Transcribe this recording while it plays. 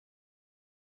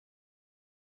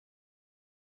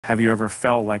Have you ever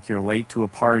felt like you're late to a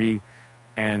party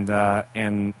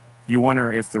and you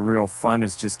wonder if the real fun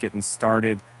is just getting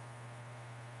started?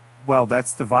 Well,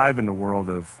 that's the vibe in the world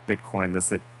of Bitcoin,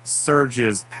 is it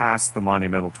surges past the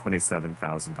monumental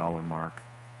 $27,000 mark.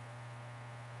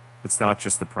 It's not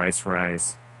just the price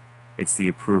rise, it's the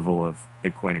approval of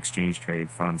Bitcoin exchange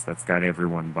trade funds that's got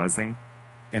everyone buzzing.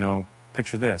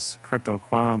 Picture this, crypto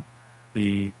quant,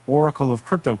 the oracle of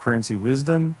cryptocurrency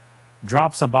wisdom,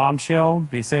 drops a bombshell.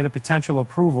 They say the potential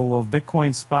approval of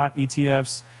Bitcoin spot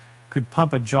ETFs could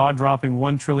pump a jaw-dropping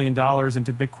 $1 trillion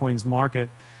into Bitcoin's market.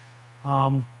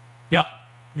 Yeah,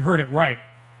 you heard it right.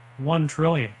 1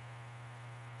 trillion.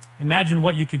 Imagine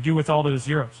what you could do with all those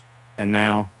zeros. And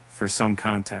now, for some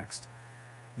context.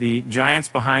 The giants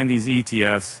behind these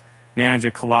ETFs manage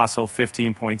a colossal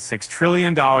 $15.6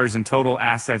 trillion in total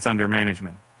assets under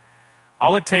management.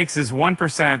 All it takes is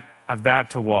 1% of that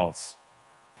to waltz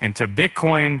into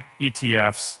Bitcoin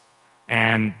ETFs,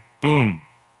 and boom,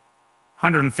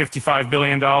 $155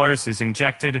 billion is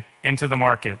injected into the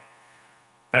market.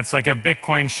 That's like a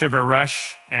Bitcoin sugar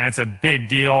rush, and it's a big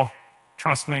deal,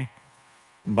 trust me.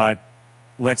 But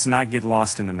let's not get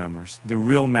lost in the numbers. The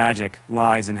real magic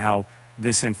lies in how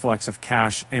this influx of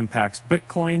cash impacts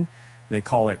Bitcoin. They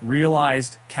call it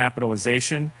realized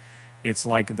capitalization. It's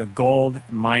like the gold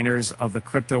miners of the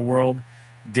crypto world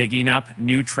digging up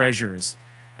new treasures.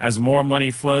 As more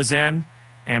money flows in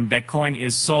and Bitcoin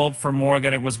is sold for more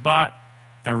than it was bought,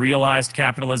 the realized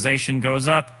capitalization goes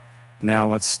up. Now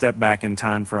let's step back in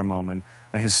time for a moment.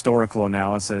 A historical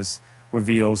analysis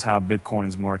reveals how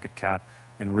Bitcoin's market cap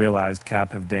and realized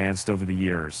cap have danced over the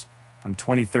years. From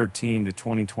 2013 to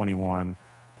 2021,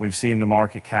 we've seen the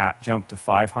market cap jump to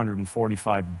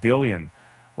 $545 billion,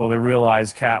 while the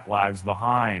realized cap lags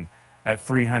behind at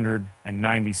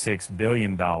 $396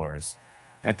 billion.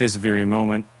 At this very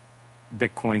moment,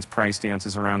 Bitcoin's price dance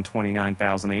is around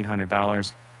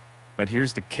 $29,800. But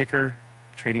here's the kicker,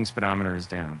 trading speedometer is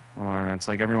down. Or it's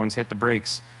like everyone's hit the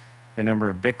brakes. The number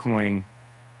of Bitcoin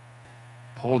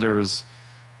holders,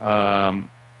 that's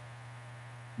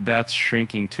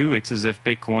shrinking too. It's as if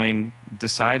Bitcoin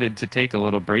decided to take a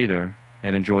little breather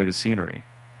and enjoy the scenery.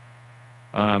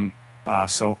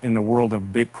 So in the world of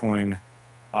Bitcoin,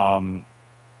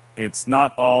 it's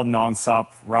not all nonstop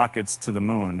rockets to the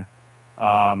moon.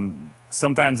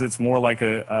 Sometimes it's more like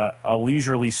a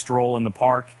leisurely stroll in the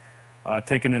park,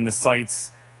 taking in the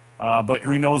sights, but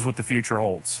who knows what the future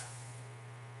holds.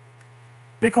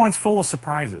 Bitcoin's full of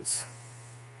surprises,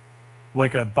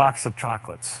 like a box of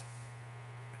chocolates.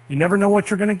 You never know what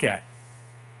you're going to get.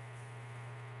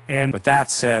 And with that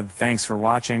said, thanks for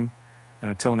watching, and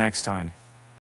until next time.